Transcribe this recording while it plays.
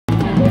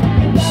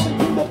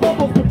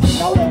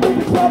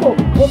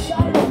What's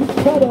out of the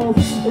cuddles?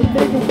 It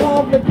makes it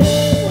complicated.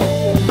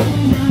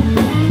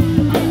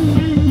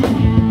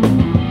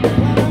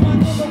 When I'm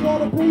another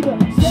water breather,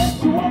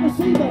 sexual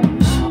receiver,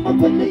 I'm a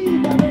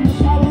believer in the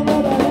power of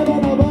the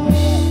heaven above.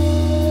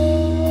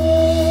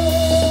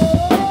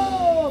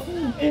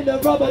 In the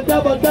rubber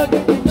double ducky,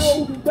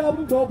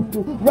 double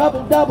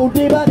double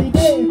dibby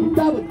day,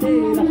 double day.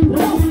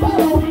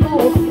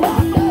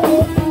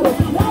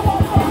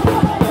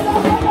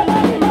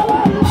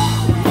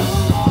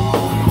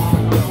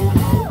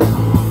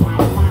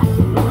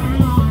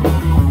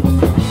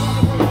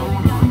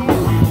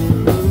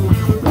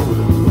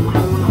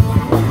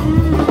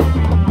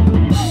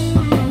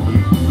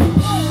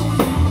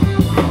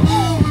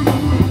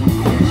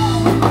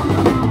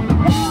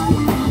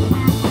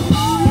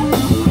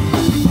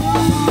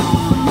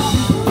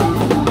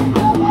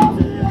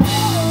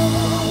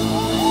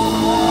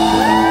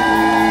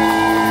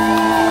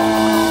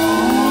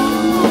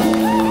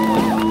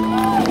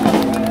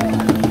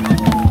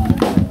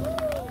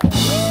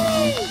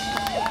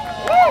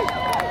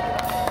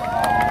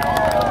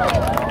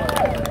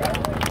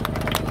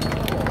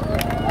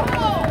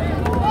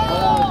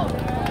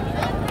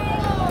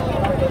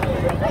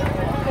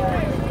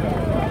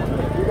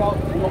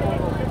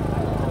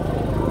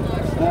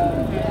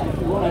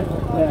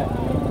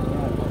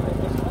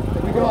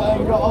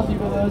 We've got Ozzy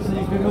with us, and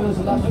he's been with us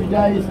the last few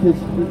days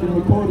because we've been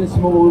recording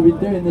some more. We've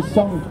been doing this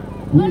song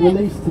we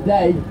released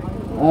today.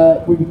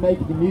 We've been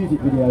making the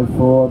music video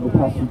for the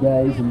past few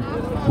days, and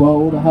well,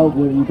 all the help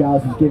that you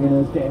guys was giving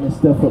us, getting us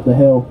stuff up the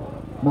hill.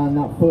 Man,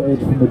 that footage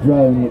from the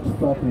drone looks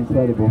fucking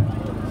incredible.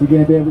 So you're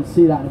going to be able to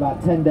see that in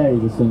about 10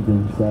 days or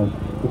something, so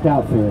look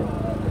out for it.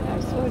 I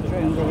saw a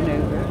drone going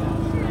over it.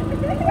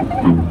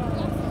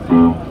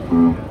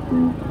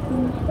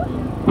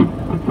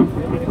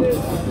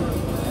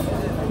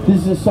 This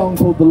is a song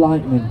called The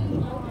Lightning.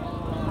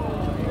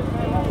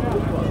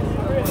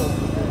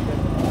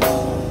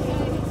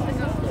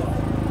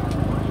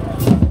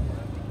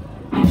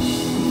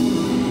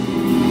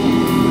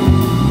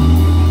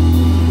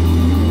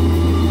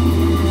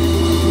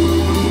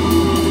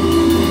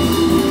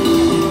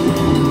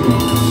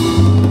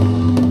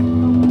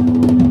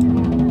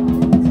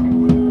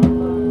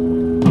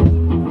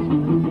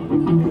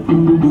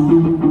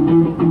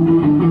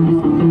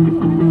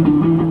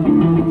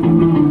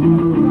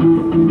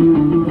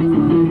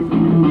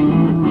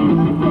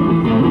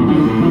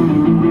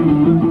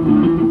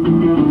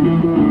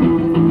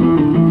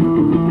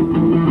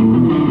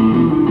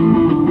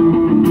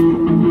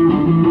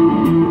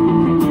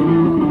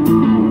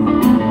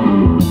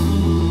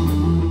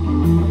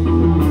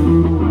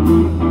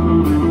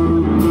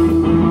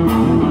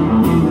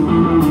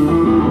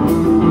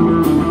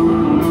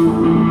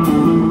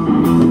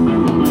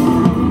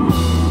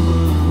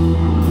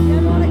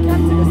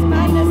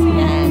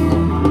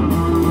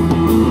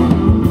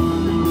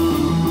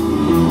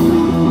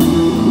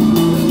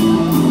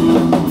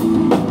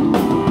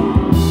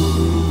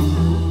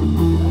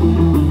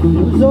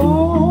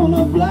 On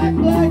a black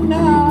night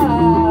that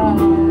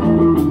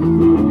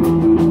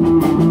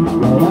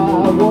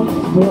I was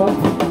struck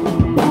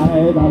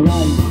by the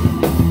light.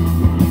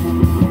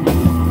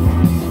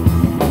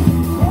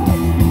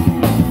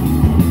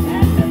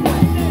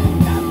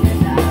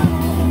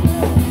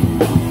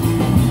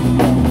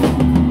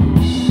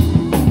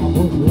 I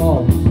was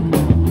lost,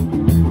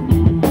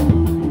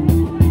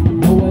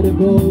 nowhere to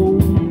go,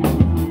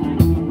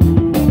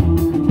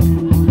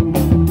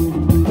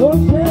 no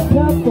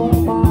shelter for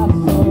my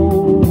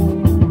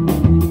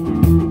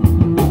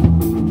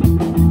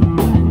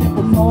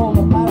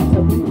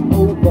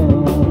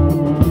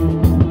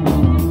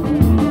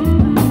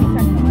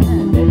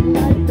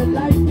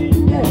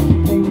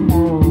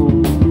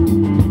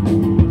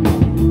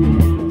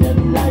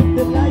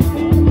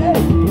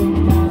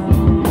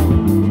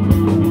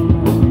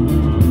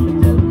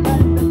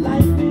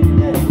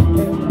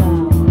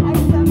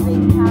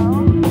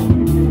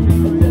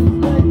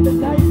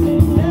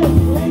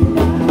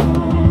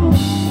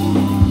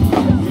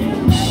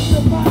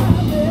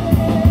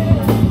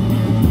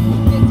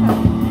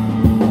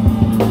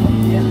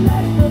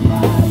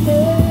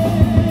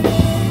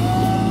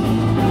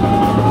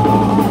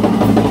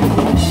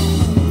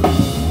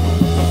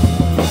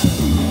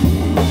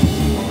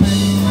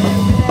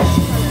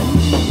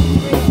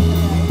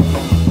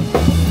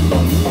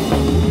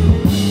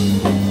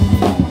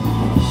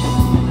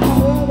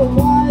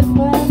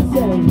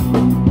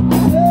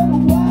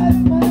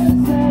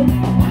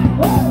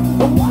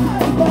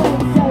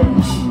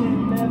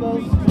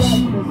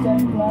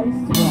Place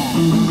to